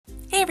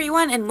Hey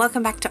everyone, and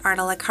welcome back to Art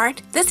a la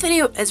Carte. This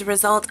video is a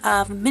result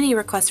of many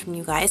requests from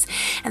you guys,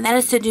 and that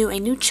is to do a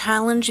new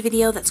challenge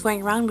video that's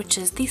going around, which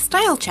is the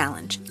Style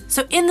Challenge.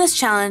 So in this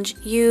challenge,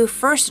 you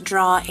first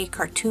draw a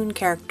cartoon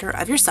character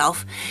of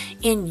yourself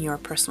in your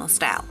personal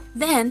style.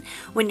 Then,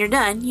 when you're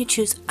done, you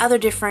choose other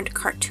different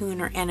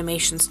cartoon or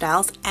animation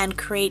styles and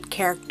create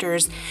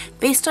characters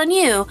based on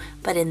you,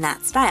 but in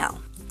that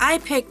style. I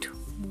picked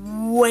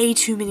way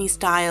too many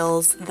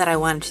styles that I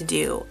wanted to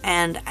do,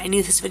 and I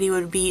knew this video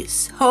would be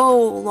so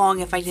long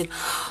if I did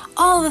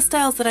all the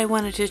styles that I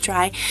wanted to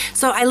try,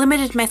 so I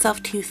limited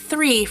myself to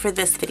 3 for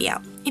this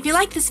video. If you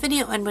like this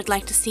video and would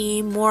like to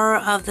see more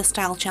of the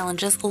style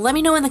challenges, let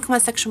me know in the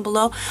comment section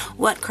below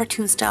what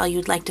cartoon style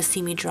you'd like to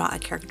see me draw a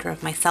character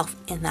of myself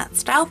in that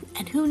style,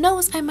 and who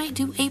knows, I might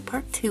do a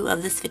part 2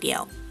 of this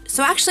video.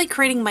 So actually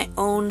creating my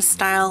own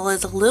style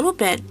is a little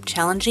bit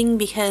challenging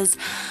because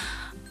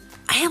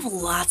I have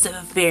lots of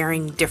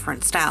varying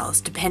different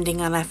styles depending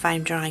on if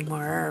I'm drawing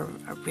more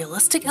a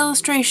realistic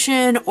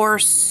illustration or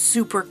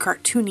super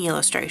cartoony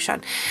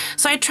illustration.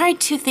 So I tried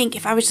to think,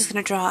 if I was just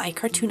going to draw a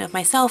cartoon of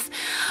myself,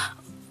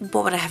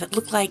 what would I have it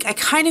look like? I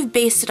kind of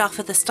based it off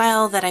of the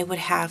style that I would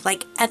have,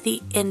 like at the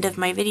end of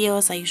my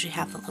videos I usually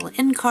have a little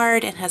end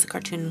card and has a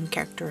cartoon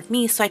character of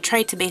me, so I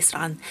tried to base it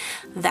on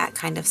that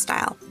kind of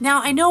style.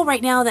 Now I know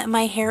right now that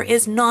my hair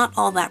is not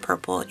all that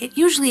purple. It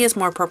usually is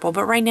more purple,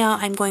 but right now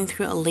I'm going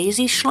through a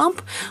lazy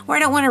slump where I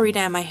don't want to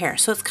redye my hair,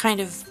 so it's kind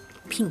of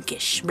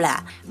pinkish,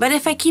 blah. But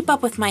if I keep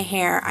up with my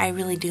hair, I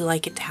really do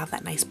like it to have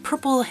that nice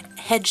purple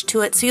hedge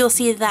to it, so you'll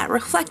see that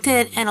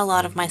reflected in a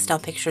lot of my style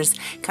pictures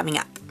coming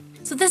up.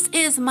 So this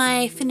is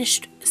my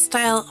finished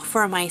style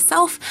for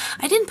myself.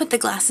 I didn't put the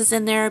glasses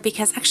in there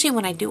because actually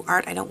when I do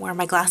art I don't wear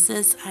my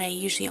glasses. I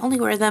usually only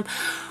wear them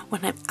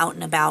when I'm out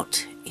and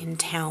about in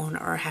town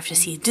or have to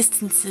see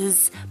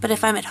distances, but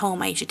if I'm at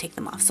home I usually take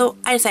them off. So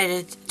I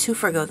decided to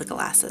forgo the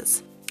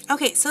glasses.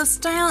 Okay, so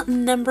style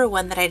number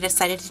 1 that I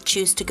decided to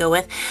choose to go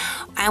with,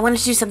 I wanted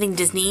to do something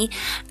Disney,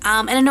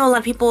 and I know a lot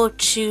of people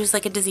choose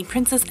like a Disney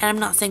princess, and I'm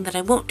not saying that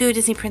I won't do a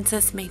Disney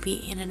princess, maybe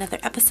in another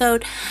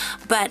episode,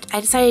 but I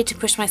decided to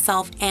push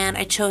myself and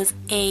I chose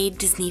a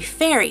Disney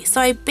fairy.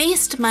 So I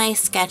based my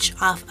sketch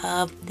off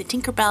of the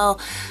Tinkerbell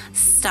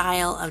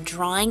style of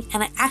drawing,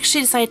 and I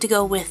actually decided to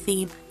go with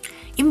the,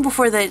 even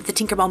before the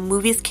Tinkerbell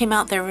movies came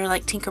out, there were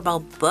like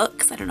Tinkerbell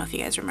books. I don't know if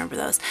you guys remember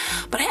those,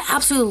 but I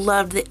absolutely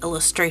loved the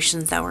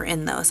illustrations that were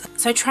in those.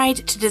 So I tried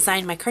to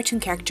design my cartoon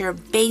character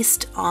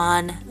based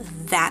on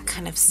that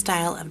kind of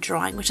style of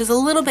drawing, which is a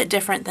little bit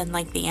different than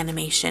like the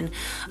animation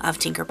of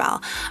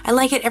Tinkerbell. I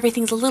like it,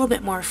 everything's a little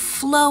bit more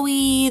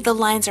flowy, the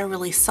lines are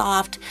really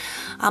soft,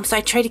 so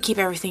I tried to keep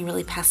everything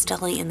really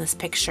pastel-y in this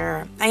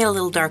picture. I got a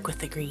little dark with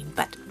the green,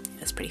 but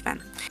it was pretty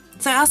fun.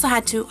 So I also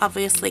had to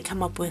obviously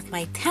come up with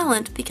my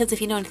talent, because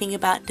if you know anything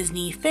about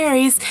Disney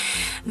fairies,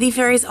 the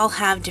fairies all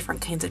have different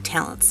kinds of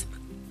talents.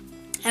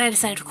 And I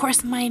decided, of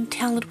course, my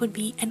talent would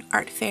be an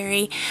art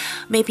fairy.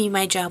 Maybe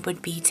my job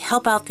would be to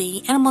help out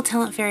the animal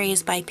talent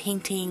fairies by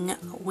painting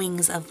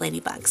wings of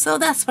ladybugs. So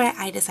that's why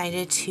I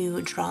decided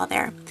to draw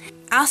there.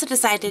 I also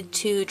decided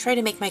to try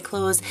to make my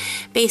clothes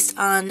based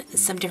on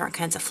some different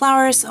kinds of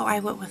flowers, so I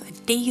went with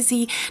a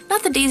daisy.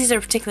 Not that daisies are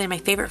particularly my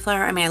favorite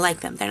flower. I mean, I like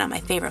them. They're not my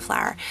favorite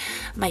flower.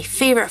 My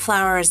favorite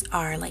flowers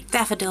are like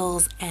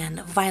daffodils and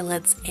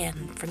violets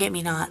and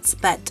forget-me-nots,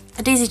 but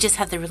a daisy just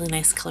had the really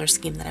nice color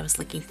scheme that I was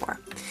looking for.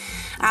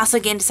 I also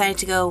again decided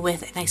to go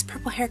with a nice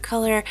purple hair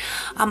color,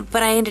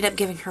 but I ended up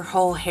giving her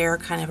whole hair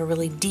kind of a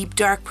really deep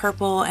dark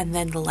purple and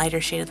then the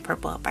lighter shade of the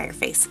purple up by her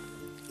face.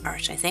 Or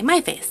should I say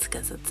my face,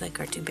 because it's a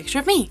cartoon picture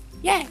of me.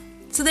 Yay!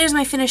 So there's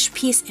my finished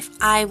piece if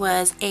I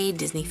was a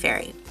Disney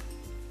fairy.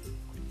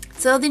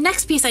 So the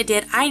next piece I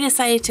did, I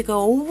decided to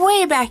go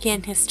way back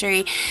in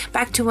history,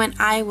 back to when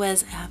I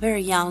was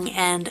very young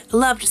and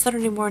loved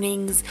Saturday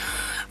mornings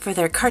for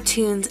their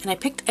cartoons, and I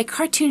picked a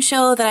cartoon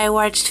show that I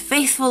watched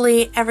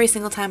faithfully every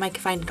single time I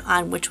could find it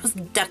on, which was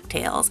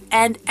Ducktales,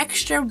 and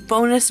extra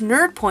bonus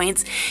nerd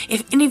points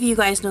if any of you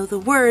guys know the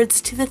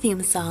words to the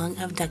theme song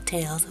of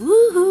Ducktales.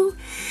 Woohoo!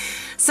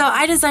 So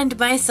I designed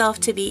myself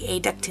to be a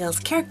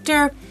Ducktales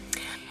character,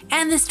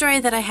 and the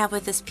story that I have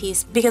with this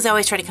piece, because I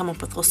always try to come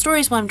up with little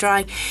stories while I'm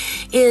drawing,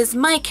 is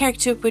my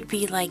character would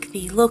be like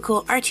the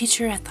local art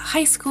teacher at the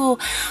high school,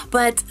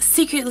 but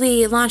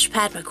secretly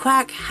Launchpad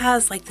McQuack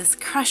has like this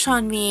crush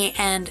on me,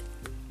 and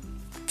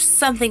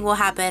something will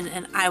happen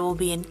and I will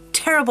be in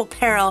terrible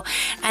peril,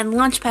 and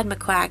Launchpad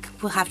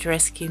McQuack will have to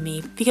rescue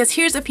me. Because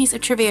here's a piece of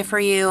trivia for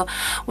you.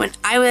 When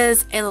I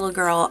was a little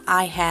girl,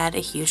 I had a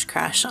huge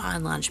crush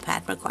on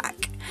Launchpad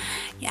McQuack.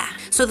 Yeah,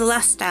 so the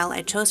last style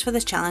I chose for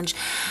this challenge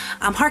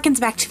harkens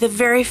back to the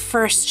very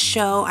first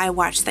show I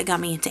watched that got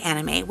me into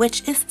anime,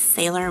 which is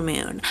Sailor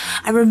Moon.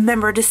 I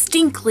remember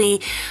distinctly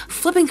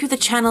flipping through the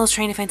channels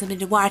trying to find something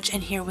to watch,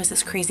 and here was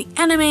this crazy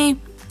anime,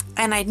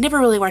 and I'd never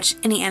really watched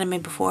any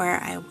anime before.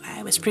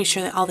 I was pretty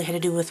sure that all they had to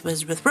do was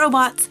with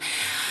robots.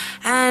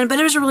 But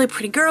there was a really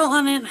pretty girl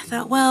on it. I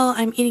thought, well,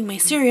 I'm eating my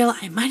cereal,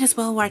 I might as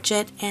well watch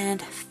it,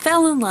 and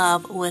fell in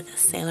love with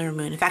Sailor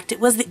Moon. In fact, it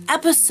was the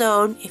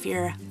episode, if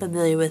you're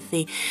familiar with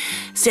the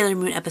Sailor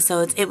Moon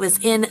episodes, it was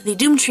in the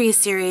Doomtree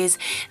series,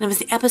 and it was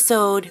the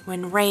episode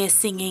when Ray is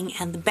singing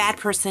and the bad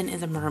person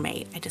is a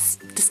mermaid. I just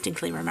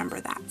distinctly remember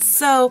that.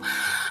 So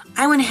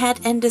I went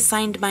ahead and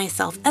designed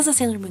myself as a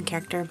Sailor Moon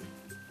character.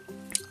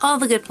 All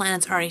the good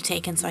planets are already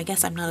taken, so I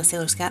guess I'm not a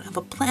Sailor Scout of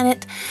a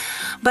planet.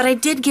 But I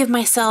did give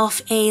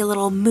myself a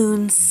little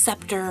moon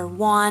scepter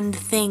wand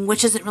thing,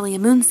 which isn't really a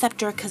moon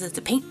scepter because it's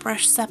a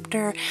paintbrush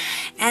scepter.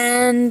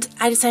 And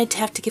I decided to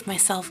have to give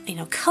myself,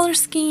 color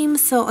scheme.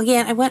 So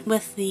again, I went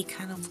with the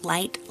kind of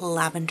light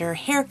lavender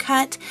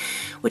haircut,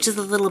 which is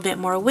a little bit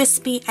more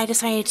wispy. I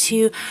decided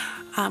to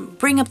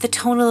bring up the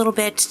tone a little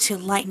bit to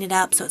lighten it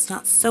up so it's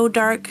not so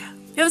dark.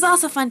 It was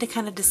also fun to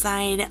kind of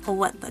decide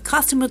what the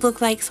costume would look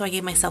like, so I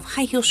gave myself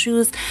high heel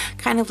shoes,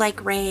 kind of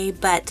like Ray,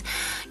 but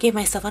gave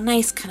myself a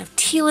nice kind of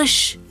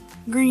tealish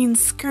green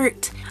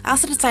skirt. I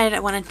also decided I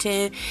wanted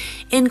to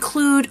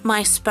include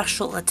my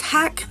special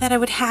attack that I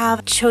would have.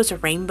 I chose a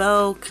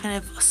rainbow kind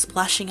of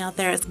splashing out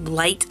there as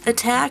light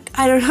attack.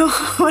 I don't know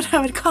what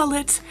I would call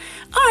it.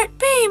 Art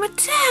beam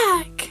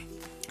attack!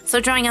 So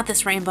drawing out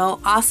this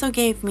rainbow also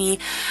gave me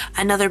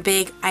another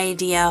big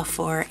idea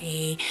for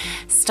a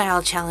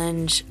style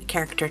challenge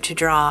character to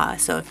draw.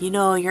 So if you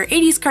know your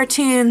 80s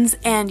cartoons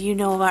and you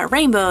know about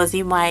rainbows,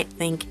 you might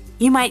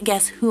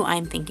guess who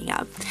I'm thinking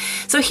of.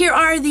 So here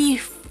are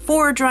the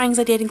 4 drawings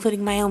I did,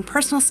 including my own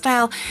personal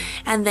style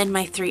and then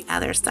my 3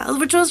 other styles,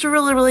 which was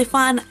really, really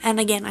fun. And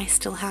again, I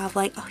still have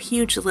like a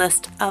huge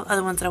list of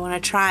other ones that I want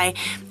to try.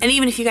 And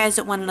even if you guys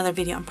don't want another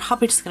video, I'm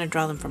probably just going to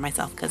draw them for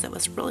myself because it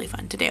was really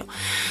fun to do.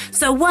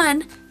 So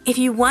if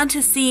you want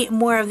to see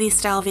more of these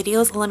style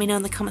videos, let me know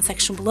in the comment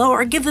section below,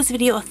 or give this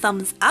video a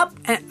thumbs up,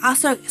 and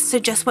also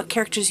suggest what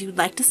characters you'd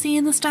like to see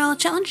in the style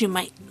challenge. You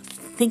might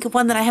think of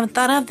one that I haven't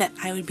thought of that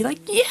I would be like,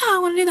 yeah, I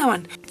want to do that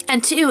one.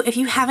 And 2, if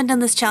you haven't done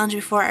this challenge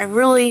before, I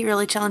really,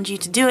 really challenge you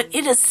to do it.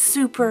 It is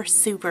super,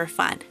 super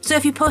fun. So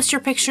if you post your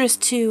pictures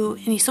to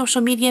any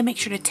social media, make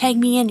sure to tag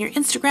me in your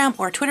Instagram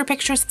or Twitter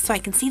pictures so I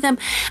can see them.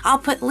 I'll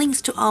put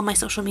links to all my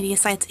social media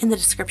sites in the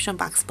description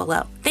box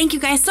below. Thank you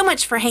guys so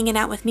much for hanging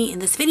out with me in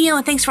this video,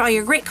 and thanks for all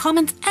your great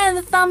comments and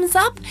the thumbs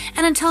up.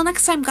 And until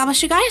next time, God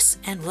bless you guys,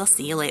 and we'll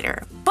see you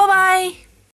later. Bye-bye!